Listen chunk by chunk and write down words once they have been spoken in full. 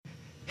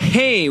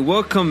Hey,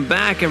 welcome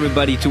back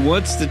everybody to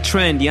What's the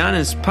Trend, the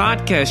honest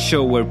podcast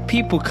show where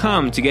people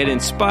come to get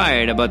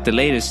inspired about the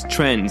latest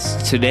trends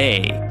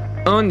today.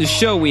 On the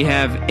show we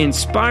have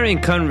inspiring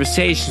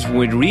conversations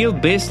with real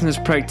business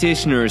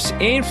practitioners,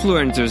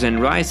 influencers and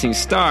rising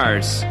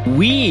stars.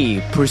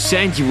 We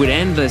present you with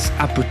endless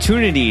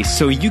opportunities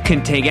so you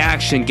can take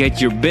action and get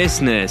your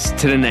business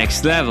to the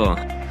next level.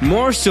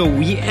 More so,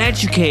 we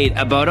educate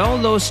about all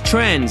those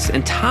trends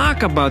and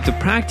talk about the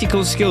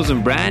practical skills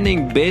in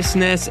branding,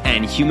 business,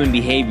 and human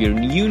behavior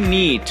you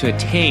need to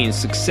attain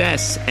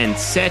success and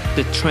set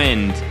the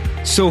trend.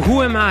 So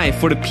who am I?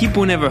 For the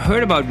people who never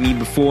heard about me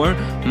before,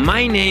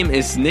 my name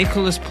is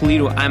Nicholas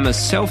Polito. I'm a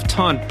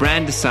self-taught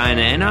brand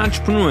designer and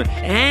entrepreneur,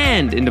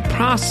 and in the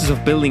process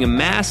of building a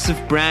massive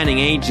branding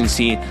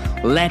agency,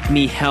 let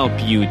me help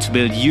you to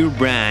build your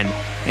brand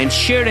and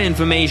share the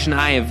information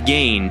I have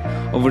gained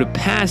over the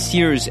past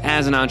years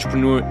as an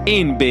entrepreneur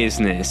in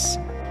business.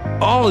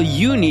 All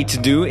you need to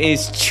do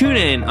is tune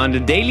in on the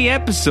daily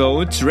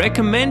episodes,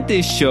 recommend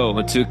this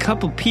show to a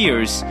couple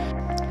peers.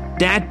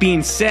 That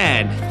being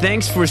said,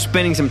 thanks for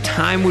spending some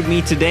time with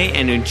me today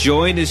and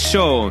enjoy the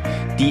show.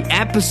 The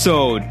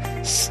episode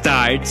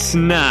starts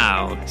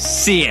now.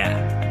 See ya.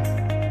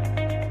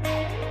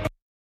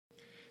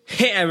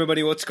 Hey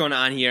everybody, what's going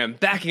on here? I'm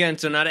back again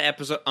to another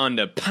episode on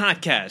the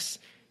podcast.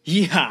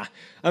 Yeah,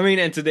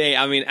 and today,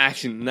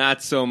 actually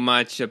not so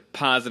much a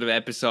positive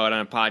episode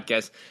on a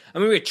podcast.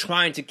 We're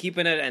trying to keep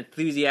it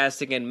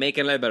enthusiastic and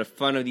making a little bit of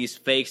fun of these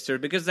fakesters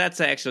because that's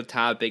the actual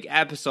topic.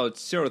 Episode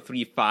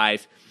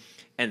 035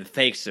 and the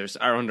fakesters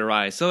are on the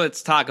rise. So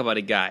let's talk about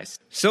it, guys.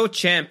 So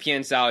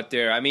champions out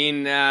there.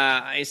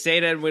 I say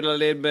that with a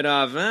little bit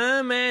of,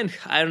 I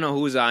don't know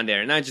who's on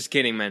there. Not just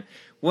kidding, man.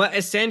 Well,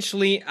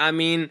 essentially,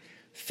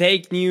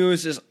 fake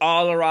news is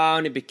all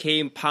around. It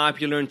became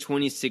popular in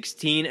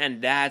 2016,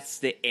 and that's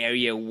the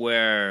area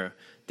where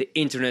the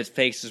internet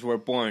fakesters were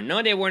born.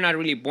 No, they were not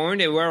really born.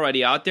 They were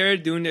already out there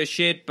doing their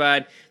shit,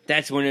 but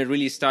that's when it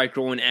really started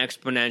growing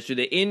exponentially.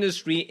 The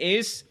industry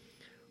is,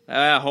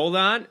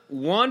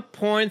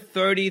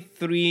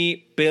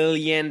 $1.33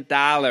 billion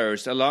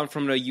alone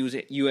from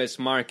the U.S.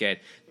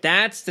 market.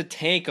 That's the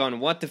take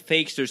on what the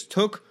fakesters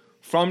took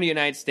from the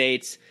United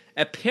States.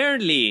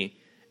 Apparently,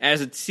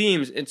 as it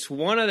seems, it's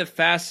one of the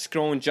fastest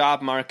growing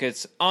job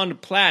markets on the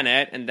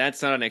planet, and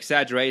that's not an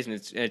exaggeration.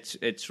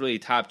 It's really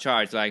top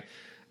charts,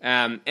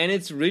 and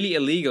it's really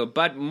illegal.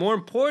 But more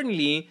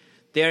importantly,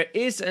 there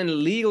is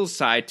an legal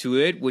side to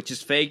it, which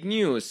is fake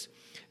news.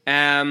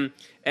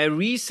 A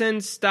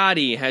recent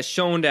study has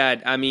shown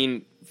that,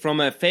 from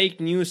a fake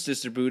news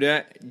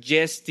distributor,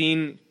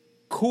 Justin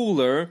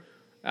Cooler,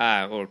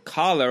 or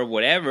Collar,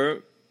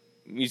 whatever,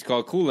 he's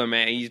called Cooler,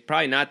 man. He's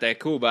probably not that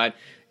cool, but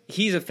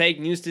he's a fake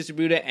news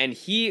distributor, and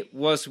he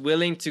was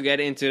willing to get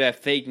into that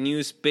fake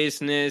news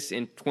business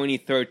in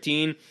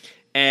 2013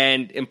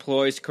 and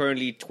employs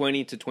currently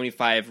 20 to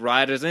 25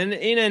 writers. And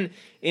in an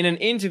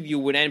interview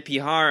with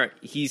NPR,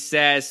 he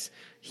says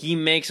he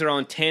makes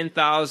around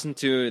 $10,000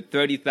 to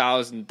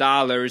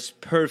 $30,000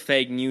 per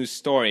fake news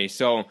story.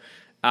 So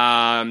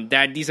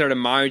that these are the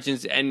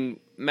margins. And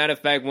matter of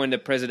fact, when the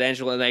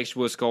presidential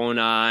election was going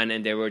on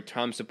and there were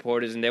Trump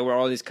supporters and there were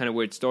all these kind of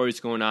weird stories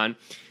going on,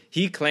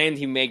 he claimed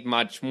he made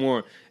much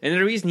more. And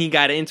the reason he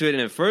got into it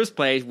in the first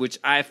place, which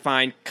I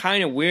find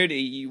kind of weird,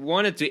 he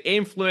wanted to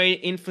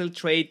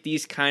infiltrate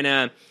these kind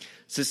of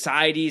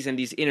societies and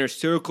these inner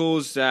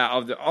circles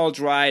of the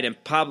alt-right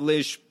and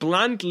publish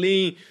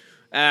bluntly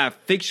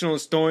fictional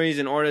stories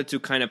in order to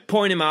kind of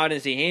point him out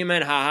and say, hey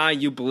man, haha,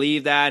 you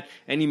believe that,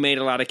 and he made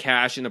a lot of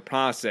cash in the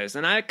process.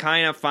 And I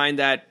kind of find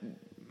that,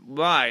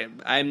 I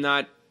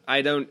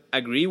don't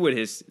agree with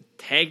his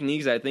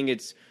techniques. I think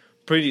it's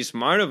pretty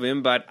smart of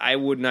him, but I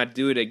would not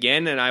do it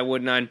again, and I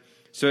would not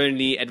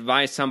certainly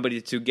advise somebody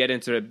to get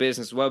into the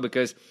business well,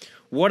 because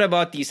what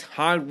about these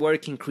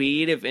hardworking,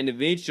 creative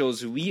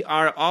individuals we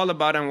are all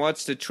about on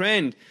What's the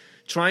Trend,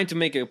 trying to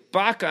make a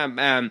buck,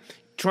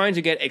 trying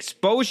to get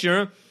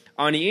exposure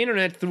on the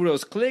internet through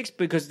those clicks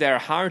because they're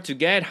hard to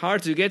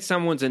get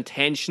someone's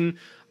attention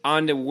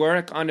on the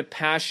work, on the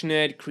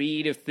passionate,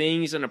 creative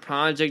things, on the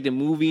project, the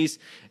movies.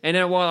 And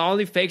then what all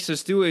the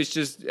fakesters do is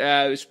just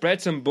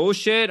spread some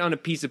bullshit on a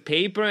piece of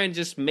paper and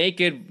just make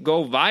it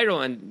go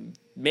viral and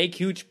make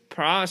huge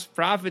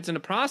profits in the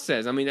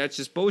process. That's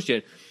just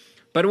bullshit.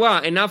 But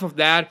enough of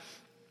that.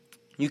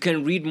 You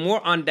can read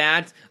more on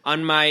that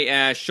on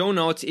my show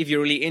notes if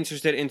you're really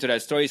interested into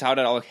that stories, how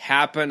that all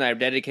happened. I've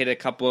dedicated a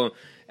couple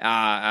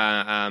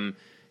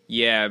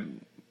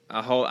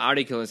a whole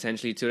article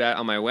essentially to that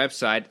on my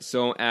website.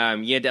 So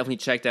definitely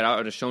check that out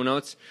in the show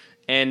notes.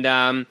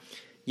 And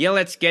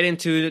let's get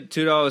into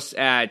those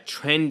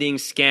trending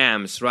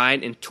scams,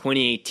 right, in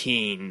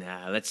 2018.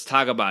 Let's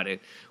talk about it.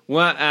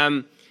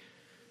 Well,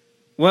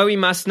 we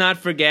must not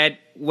forget,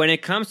 when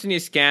it comes to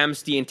these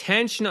scams, the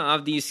intention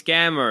of these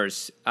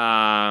scammers,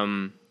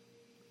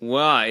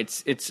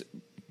 it's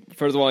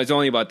first of all, it's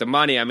only about the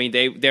money.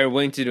 They're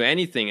willing to do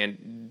anything,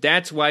 and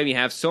that's why we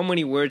have so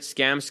many weird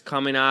scams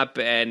coming up.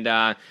 And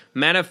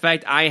matter of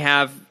fact, I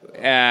have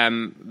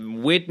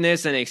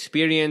witnessed and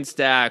experienced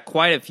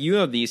quite a few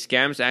of these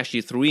scams,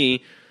 actually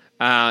 3,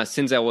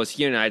 since I was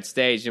here in the United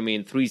States. I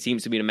mean, 3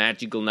 seems to be the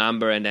magical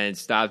number, and then it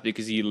stops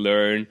because you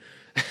learn.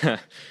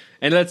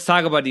 And let's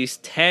talk about these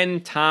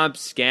 10 top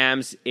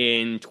scams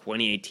in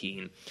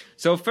 2018.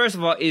 So first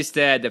of all is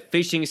the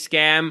phishing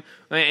scam,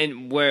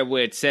 and where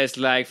it says,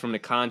 like, from the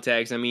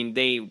context, I mean,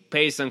 they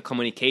based on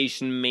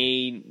communication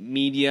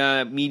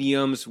media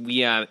mediums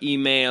via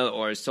email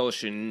or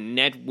social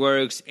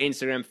networks,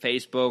 Instagram,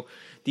 Facebook.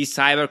 These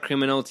cyber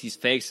criminals, these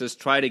fakers,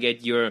 try to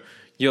get your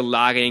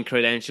login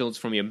credentials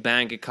from your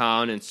bank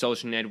account and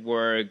social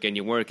network and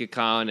your work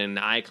account and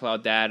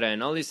iCloud data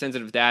and all this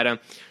sensitive data,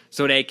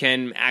 so they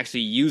can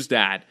actually use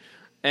that.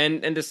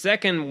 And the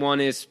second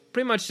one is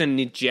pretty much the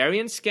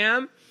Nigerian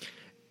scam.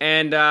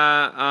 And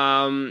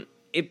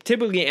it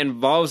typically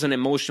involves an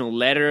emotional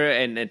letter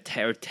and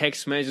or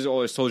text message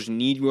or a social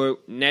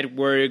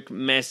network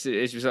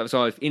message,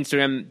 so if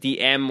Instagram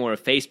DM or a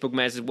Facebook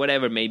message,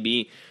 whatever it may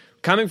be,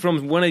 coming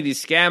from one of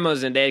these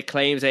scammers, and they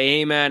claim, say,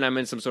 hey man, I'm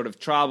in some sort of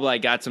trouble, I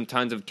got some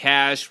tons of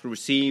cash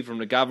received from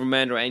the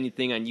government or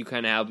anything, and you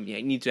kind of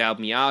need to help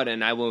me out,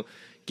 and I will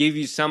give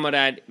you some of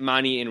that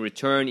money in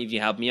return if you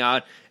help me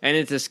out. And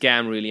it's a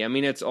scam, really. I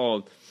mean, it's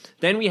all.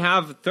 Then we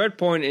have, third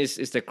point is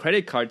the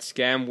credit card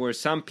scam, where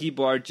some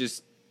people are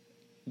just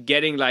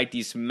getting like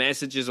these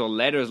messages or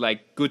letters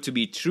like good to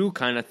be true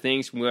kind of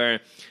things,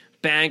 where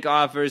bank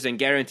offers and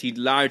guaranteed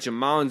large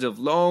amounts of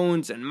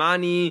loans and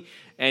money,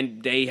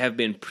 and they have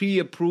been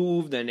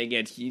pre-approved, and they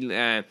get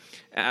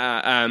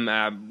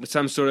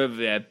some sort of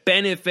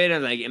benefit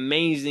and like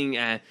amazing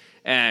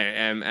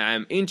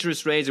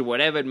interest rates or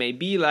whatever it may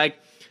be. Like,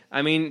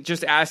 I mean,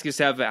 just ask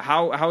yourself,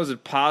 how is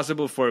it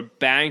possible for a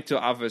bank to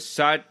offer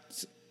such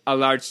a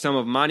large sum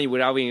of money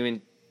without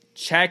even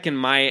checking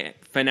my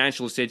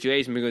financial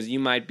situation, because you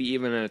might be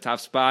even in a tough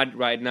spot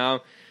right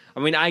now. I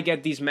mean, I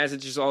get these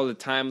messages all the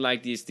time,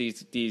 like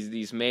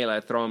these mail. I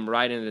throw them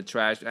right in the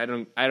trash. I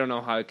don't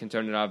know how I can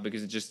turn it off,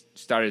 because it just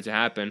started to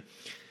happen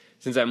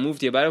since I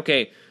moved here. But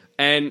okay,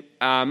 and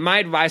my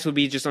advice would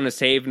be, just on a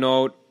safe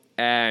note,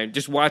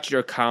 just watch your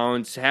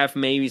accounts. Have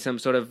maybe some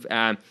sort of, if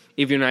you're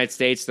in the United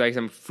States, like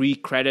some free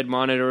credit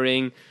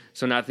monitoring,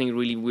 so nothing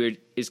really weird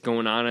is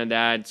going on in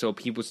that, so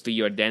people steal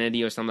your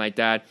identity or something like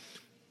that.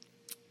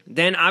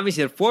 Then,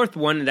 obviously, the fourth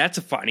one, that's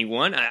a funny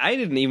one. I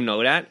didn't even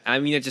know that. I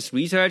mean, I just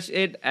researched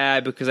it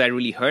because I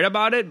really heard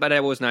about it, but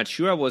I was not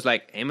sure. I was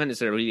like, hey, man, is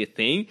that really a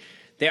thing?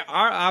 There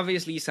are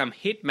obviously some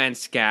hitman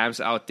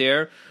scams out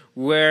there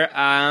where,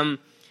 and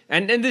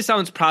this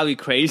sounds probably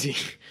crazy,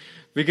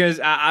 because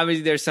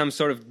obviously there's some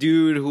sort of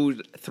dude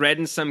who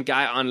threatens some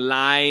guy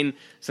online.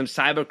 Some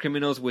cyber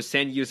criminals will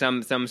send you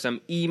some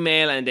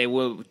email, and they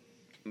will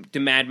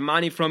demand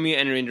money from you,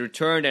 and in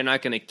return they're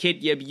not going to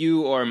kidnap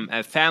you or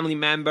a family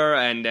member,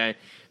 and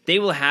they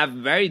will have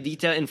very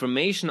detailed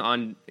information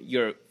on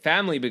your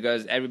family,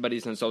 because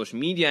everybody's on social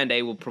media, and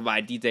they will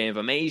provide detailed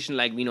information,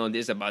 like, we know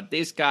this about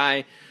this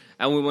guy,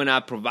 and we will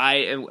not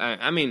provide.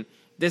 I mean,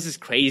 this is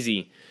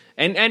crazy.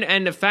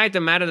 And the fact of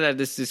the matter that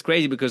this is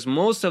crazy, because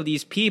most of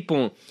these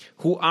people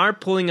who are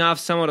pulling off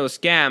some of those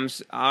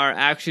scams are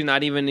actually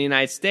not even in the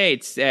United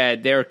States.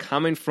 They're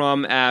coming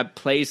from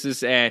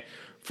places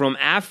from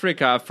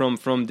Africa,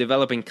 from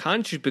developing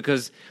countries,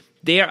 because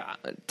their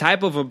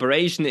type of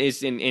operation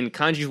is in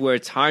countries where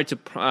it's hard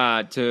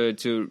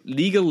to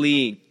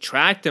legally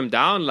track them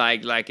down,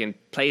 like in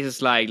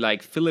places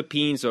like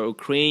Philippines or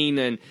Ukraine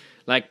and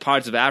like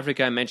parts of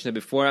Africa. I mentioned it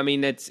before. I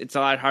mean, it's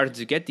a lot harder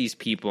to get these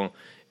people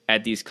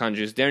at these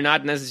countries. They're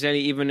not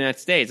necessarily even in the United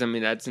States. I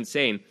mean, that's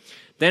insane.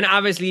 Then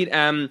obviously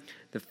the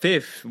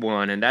fifth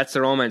one, and that's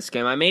the romance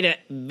scam. I made a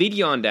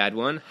video on that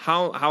one,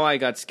 how I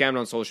got scammed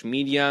on social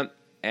media.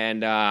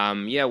 And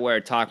where I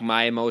talk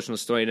my emotional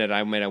story that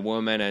I met a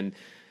woman, and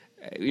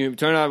it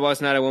turned out it was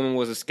not a woman,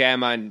 was a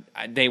scammer,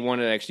 and they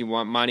wanted to actually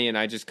want money, and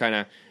I just kind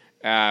of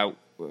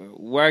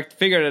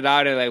figured it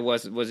out, and it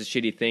was a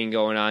shitty thing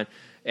going on.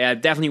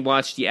 Definitely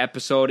watch the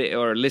episode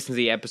or listen to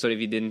the episode if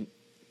you didn't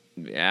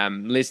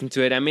listen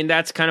to it. I mean,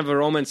 that's kind of a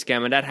romance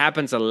scam, and that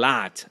happens a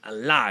lot.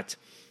 It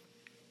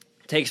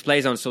takes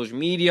place on social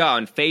media,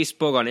 on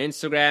Facebook, on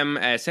Instagram,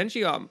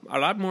 essentially a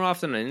lot more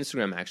often on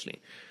Instagram,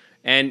 actually.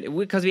 And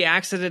because we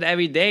access it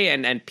every day,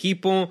 and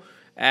people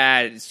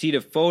see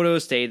the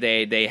photos,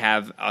 they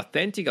have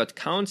authentic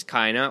accounts,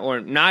 kind of,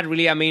 or not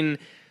really. I mean,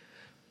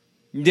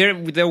 there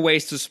are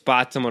ways to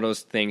spot some of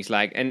those things,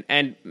 like,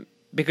 and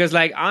because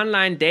like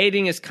online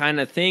dating is kind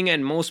of thing,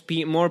 and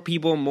more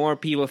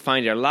people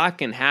find their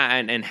luck and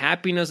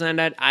happiness in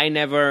that. I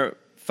never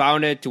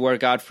found it to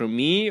work out for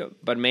me,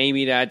 but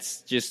maybe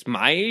that's just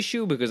my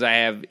issue, because I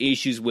have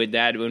issues with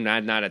that.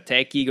 I'm not a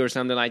tech geek or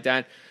something like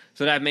that.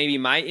 So that may be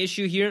my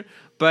issue here.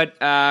 But,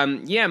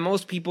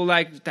 most people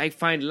like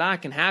find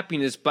luck and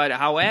happiness. But,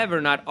 however,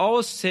 not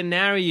all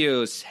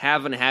scenarios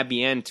have a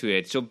happy end to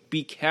it. So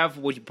be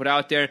careful what you put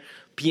out there.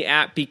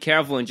 Be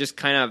careful and just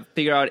kind of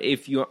figure out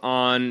if you're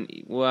on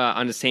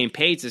the same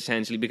page,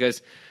 essentially.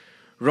 Because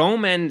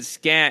romance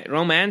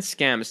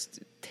scams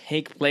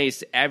take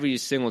place every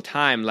single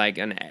time. Like,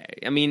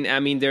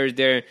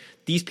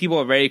 these people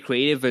are very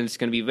creative and it's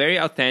going to be very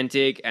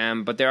authentic.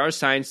 But there are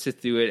signs to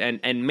do it.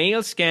 And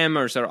male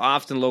scammers are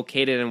often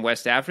located in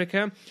West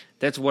Africa.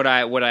 That's what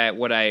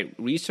I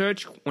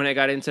researched when I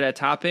got into that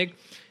topic.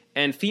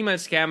 And female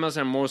scammers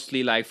are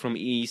mostly like from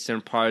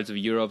eastern parts of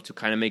Europe to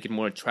kind of make it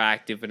more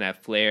attractive and have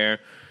flair.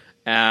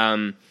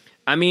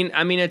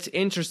 It's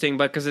interesting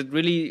because it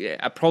really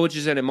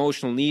approaches an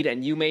emotional need,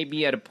 and you may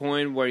be at a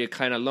point where you're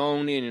kind of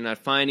lonely and you're not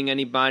finding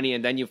anybody,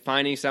 and then you're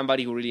finding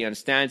somebody who really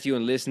understands you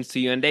and listens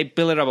to you, and they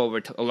build it up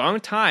over a long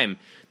time.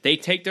 They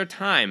take their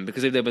time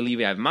because if they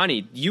believe you have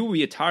money, you will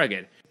be a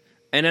target.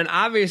 And then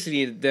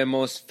obviously the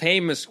most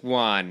famous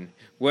one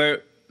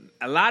where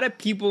a lot of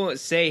people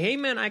say, hey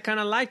man, I kind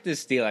of like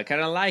this deal, I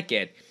kind of like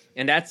it.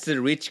 And that's the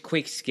rich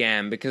quick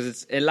scam, because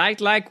it's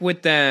like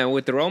with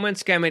the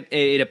romance scam,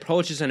 it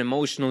approaches an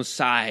emotional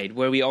side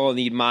where we all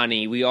need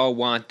money, we all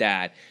want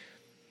that,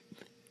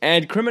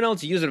 and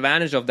criminals use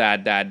advantage of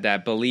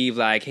that believe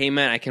like, hey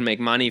man, I can make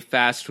money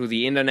fast through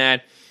the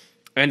internet,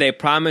 and they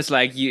promise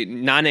like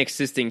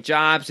non-existing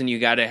jobs, and you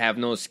gotta have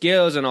no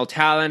skills and no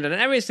talent, and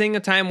every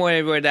single time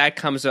where that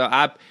comes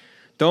up,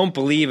 don't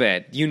believe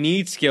it. You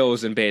need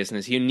skills in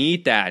business, you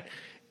need that.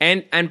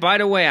 And by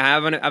the way, I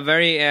have a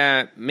very,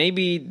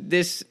 maybe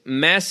this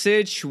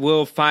message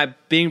will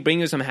bring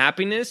you some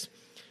happiness.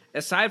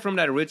 Aside from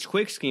that rich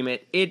quick scheme,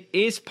 it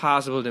is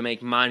possible to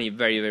make money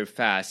very, very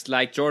fast.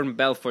 Like Jordan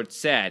Belfort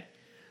said,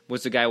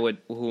 was the guy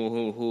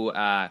who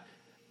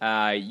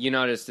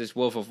this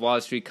Wolf of Wall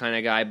Street kind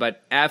of guy.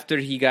 But after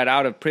he got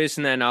out of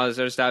prison and all this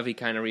other stuff, he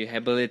kind of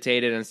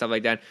rehabilitated and stuff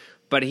like that.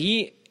 But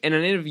he, in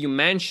an interview,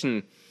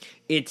 mentioned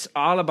it's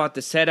all about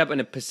the setup and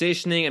the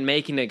positioning and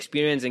making the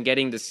experience and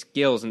getting the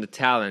skills and the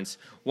talents.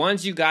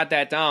 Once you got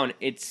that down,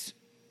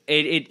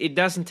 it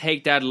doesn't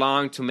take that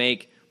long to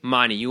make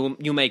money.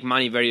 You make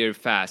money very, very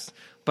fast.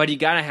 But you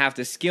gotta have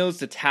the skills,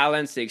 the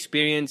talents, the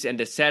experience, and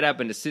the setup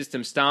and the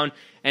systems down.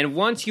 And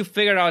once you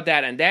figure out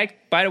that, and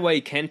that, by the way,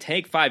 can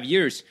take 5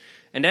 years.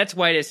 And that's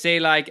why they say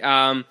like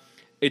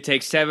it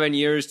takes 7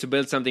 years to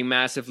build something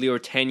massively, or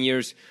 10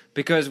 years.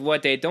 Because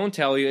what they don't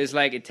tell you is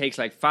like it takes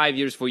like 5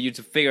 years for you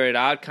to figure it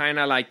out, kind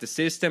of like the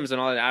systems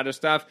and all that other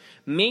stuff.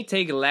 May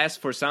take less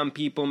for some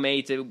people.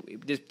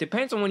 It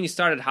depends on when you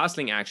started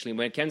hustling, actually.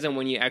 When it depends on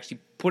when you actually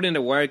put in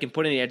the work and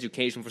put in the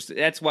education.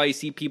 That's why you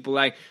see people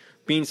like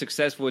being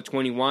successful at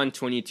 21,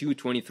 22,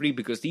 23,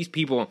 because these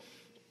people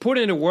put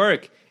in the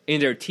work in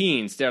their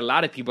teens. There are a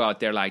lot of people out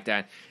there like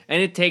that.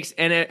 And it takes,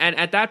 and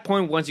at that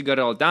point, once you got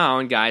it all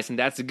down, guys, and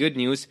that's the good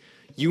news,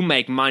 you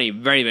make money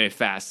very, very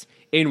fast.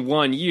 In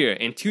 1 year,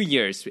 in 2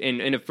 years,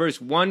 in the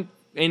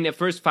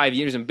first 5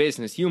 years in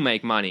business, you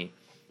make money.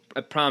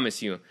 I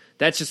promise you.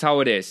 That's just how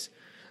it is.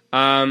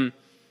 I'll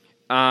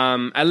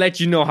let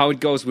you know how it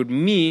goes with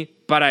me,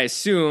 but I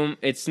assume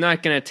it's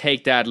not gonna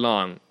take that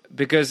long,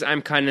 because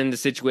I'm kind of in the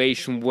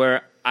situation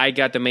where I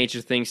got the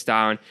major things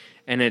down,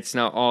 and it's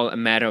now all a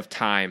matter of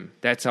time.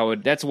 That's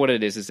what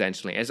it is,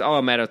 essentially. It's all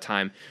a matter of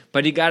time.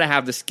 But you gotta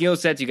have the skill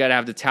sets, you gotta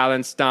have the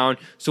talents down.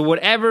 So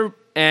whatever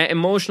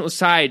emotional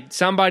side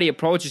somebody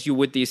approaches you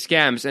with these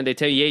scams and they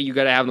tell you, hey, you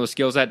gotta have no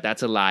skill set,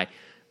 that's a lie,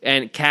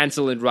 and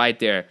cancel it right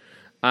there.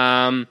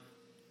 And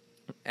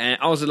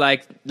also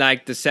like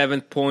the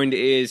seventh point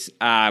is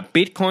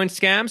Bitcoin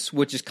scams,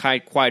 which is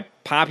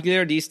quite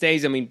popular these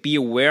days. I mean, be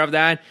aware of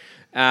that,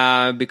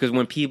 because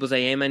when people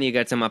say, hey man, you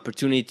got some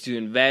opportunity to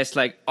invest,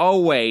 like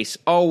always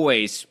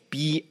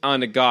be on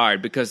the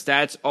guard, because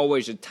that's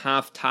always a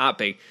tough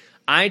topic.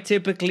 I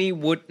typically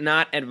would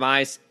not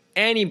advise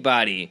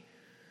anybody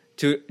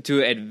to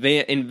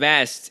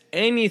invest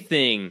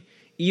anything,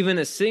 even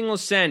a single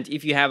cent,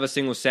 if you have a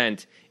single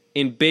cent,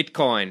 in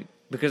Bitcoin,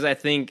 because I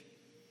think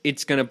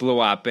it's gonna blow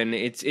up, and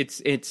it's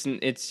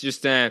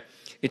just an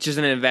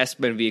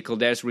investment vehicle.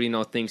 There's really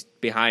no things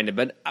behind it.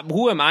 But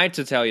who am I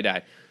to tell you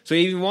that? So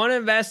if you want to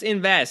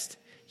invest.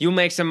 You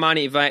make some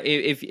money.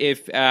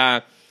 If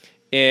I'm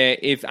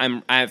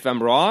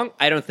wrong,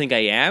 I don't think I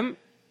am.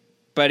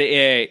 But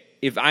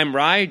if I'm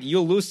right,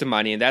 you'll lose the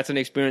money, and that's an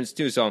experience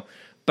too. So.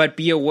 But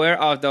be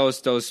aware of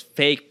those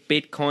fake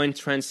Bitcoin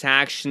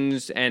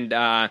transactions, and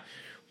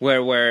where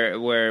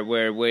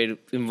it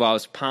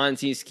involves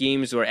Ponzi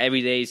schemes or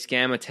everyday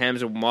scam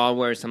attempts or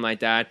malware or something like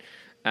that.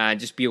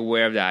 Just be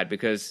aware of that,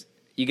 because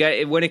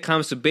when it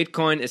comes to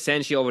Bitcoin,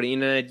 essentially over the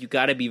internet, you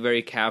got to be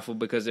very careful,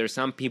 because there are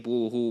some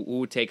people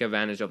who take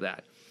advantage of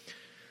that.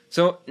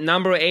 So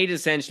number 8,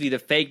 essentially the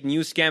fake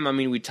news scam. I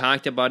mean, we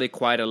talked about it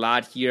quite a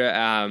lot here.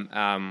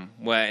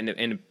 Well,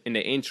 in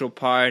the intro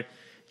part.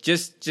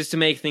 Just to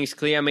make things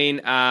clear, I mean,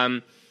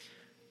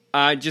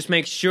 just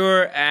make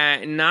sure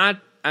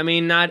not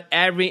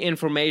every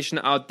information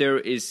out there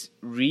is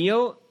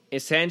real,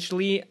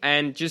 essentially,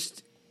 and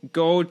just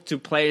go to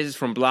places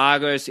from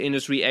bloggers,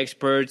 industry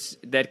experts,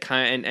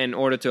 in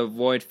order to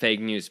avoid fake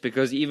news.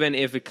 Because even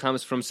if it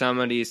comes from some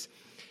of these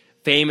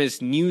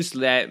famous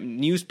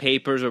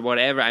newspapers or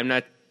whatever, I'm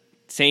not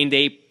saying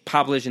they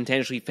publish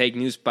intentionally fake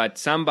news, but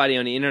somebody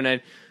on the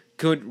internet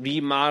could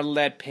remodel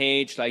that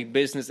page like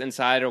Business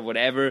Insider or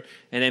whatever,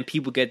 and then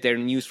people get their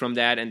news from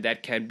that, and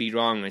that can be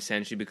wrong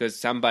essentially because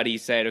somebody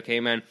said, okay,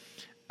 man,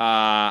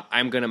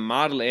 I'm going to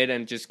model it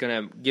and just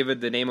going to give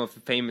it the name of a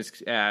famous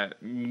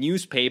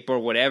newspaper or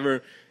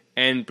whatever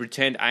and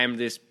pretend I'm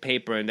this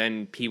paper, and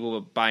then people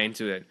will buy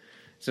into it.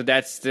 So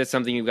that's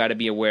something you've got to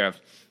be aware of.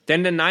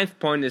 Then the 9th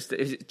point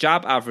is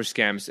job offer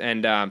scams.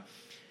 And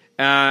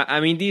I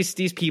mean, these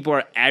people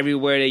are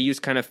everywhere. They use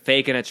kind of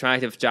fake and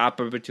attractive job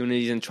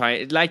opportunities and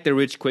try, like the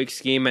rich quick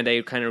scheme, and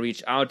they kind of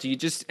reach out to you.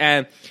 Just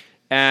the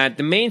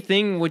main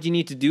thing, what you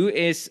need to do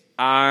is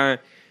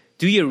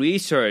do your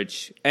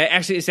research.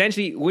 Actually,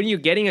 essentially, when you're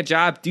getting a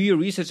job, do your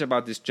research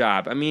about this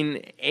job. I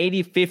mean,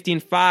 80, 15,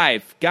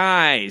 5.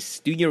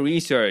 Guys, do your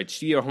research,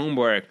 do your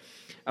homework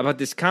about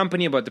this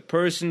company, about the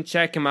person,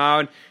 check him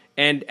out,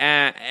 and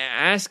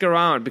ask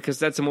around, because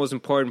that's the most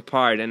important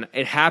part. And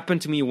it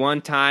happened to me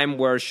one time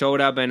where I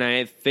showed up and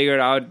I figured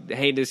out,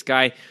 hey, this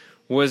guy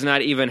was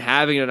not even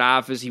having an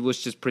office. He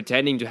was just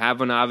pretending to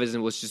have an office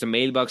and was just a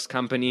mailbox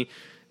company.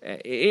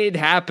 It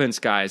happens,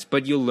 guys,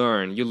 but you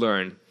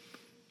learn.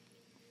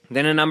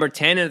 Then a number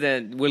 10, and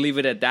then we'll leave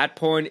it at that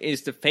point,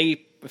 is the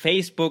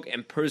Facebook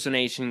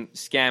impersonation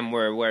scam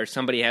where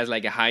somebody has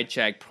like a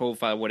hijacked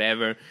profile,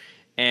 whatever.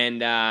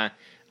 And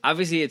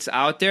obviously it's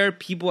out there.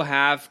 People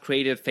have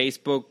created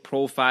Facebook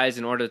profiles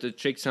in order to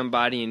trick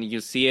somebody, and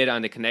you see it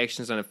on the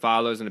connections, on the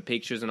follows, and the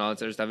pictures and all that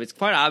sort of stuff. It's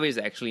quite obvious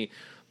actually.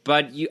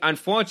 But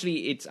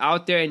unfortunately it's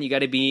out there, and you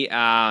gotta be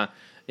on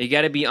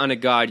the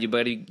guard.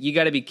 You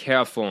gotta be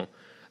careful.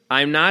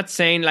 I'm not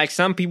saying, like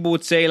some people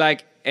would say,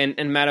 like, and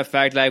matter of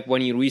fact, like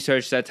when you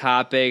research that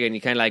topic and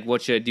you kind of like,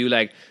 what should I do?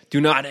 Like,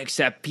 do not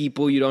accept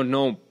people you don't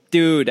know.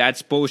 Dude,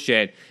 that's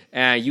bullshit.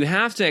 You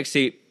have to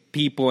accept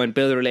people and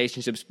build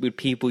relationships with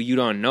people you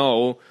don't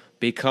know,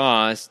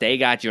 because they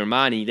got your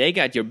money, they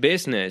got your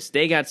business,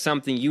 they got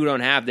something you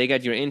don't have, they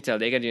got your intel,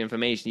 they got your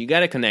information. You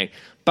got to connect.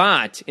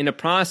 But in the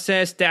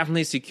process,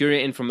 definitely secure your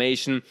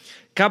information.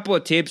 Couple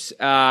of tips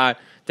that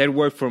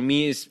work for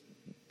me is,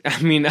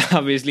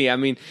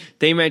 obviously,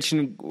 they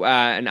mentioned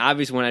an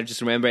obvious one I just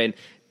remember, and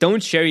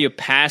don't share your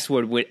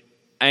password with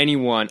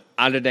anyone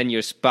other than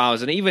your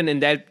spouse. And even in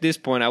this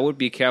point, I would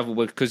be careful,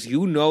 because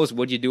who knows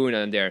what you're doing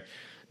on there.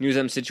 Knew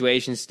some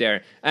situations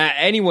there.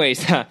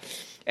 Anyways,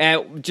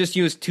 just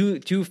use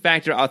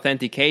two-factor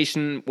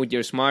authentication with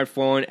your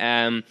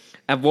smartphone.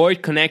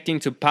 Avoid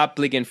connecting to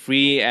public and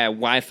free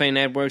Wi-Fi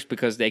networks,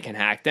 because they can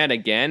hack that.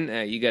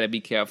 Again, you got to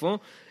be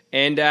careful.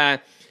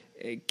 And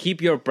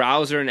keep your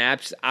browser and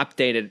apps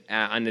updated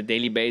on a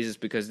daily basis,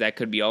 because that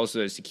could be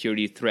also a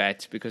security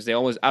threat, because they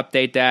always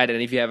update that.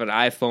 And if you have an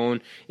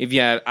iPhone, if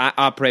you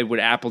operate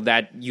with Apple,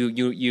 that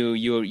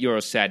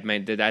you're set,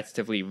 man. That's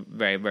definitely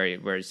very, very,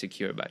 very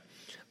secure. But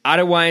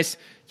otherwise,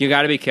 you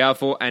got to be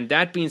careful. And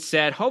that being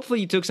said, hopefully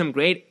you took some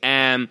great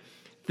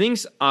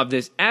things of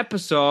this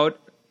episode.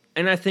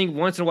 And I think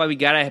once in a while we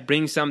got to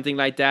bring something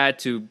like that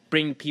to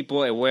bring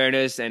people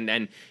awareness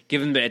and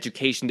give them the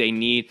education they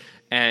need.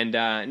 And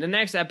in the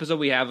next episode,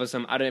 we have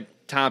some other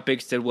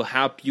topics that will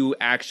help you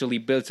actually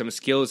build some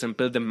skills and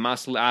build the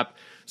muscle up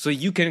so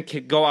you can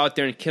go out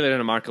there and kill it in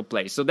the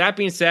marketplace. So that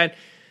being said,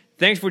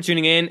 thanks for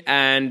tuning in.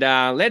 And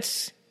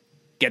let's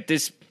get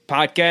this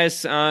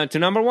podcast to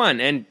number 1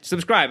 and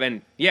subscribe.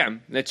 And yeah,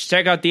 let's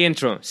check out the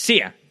intro. See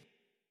ya.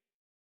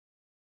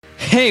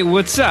 Hey,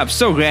 what's up?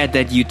 So glad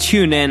that you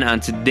tuned in on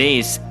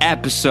today's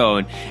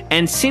episode.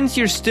 And since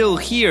you're still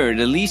here,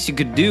 the least you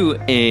could do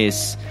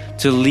is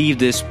to leave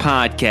this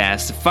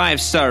podcast a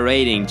 5-star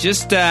rating.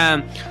 Just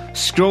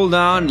scroll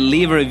down,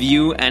 leave a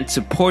review, and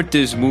support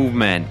this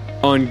movement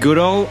on good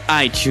old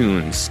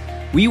iTunes.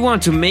 We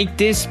want to make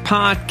this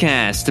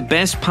podcast the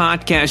best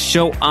podcast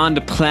show on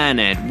the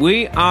planet.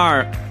 We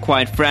are,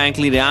 quite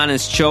frankly, the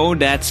honest show,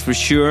 that's for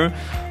sure.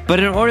 But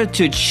in order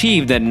to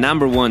achieve that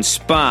number 1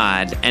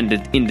 spot and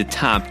in the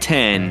top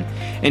 10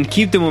 and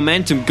keep the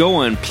momentum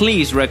going,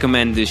 please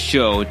recommend this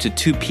show to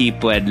 2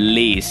 people at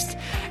least.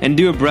 And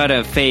do a brother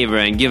a favor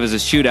and give us a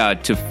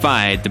shootout to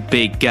fight the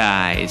big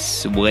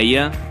guys, will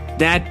ya?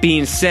 That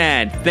being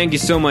said, thank you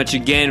so much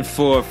again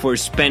for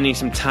spending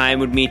some time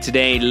with me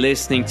today,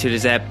 listening to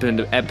this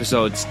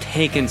episodes,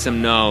 taking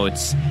some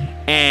notes,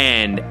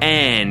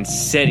 and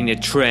setting a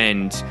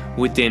trend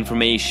with the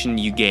information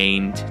you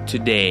gained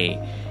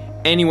today.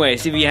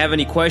 Anyways, if you have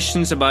any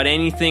questions about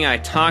anything I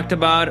talked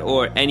about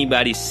or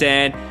anybody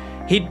said,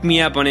 hit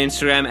me up on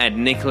Instagram at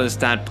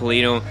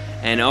nicholas.polito,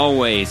 and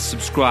always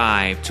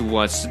subscribe to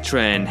What's the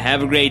Trend.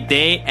 Have a great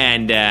day,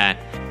 and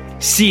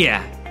see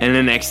ya in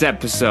the next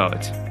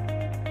episode.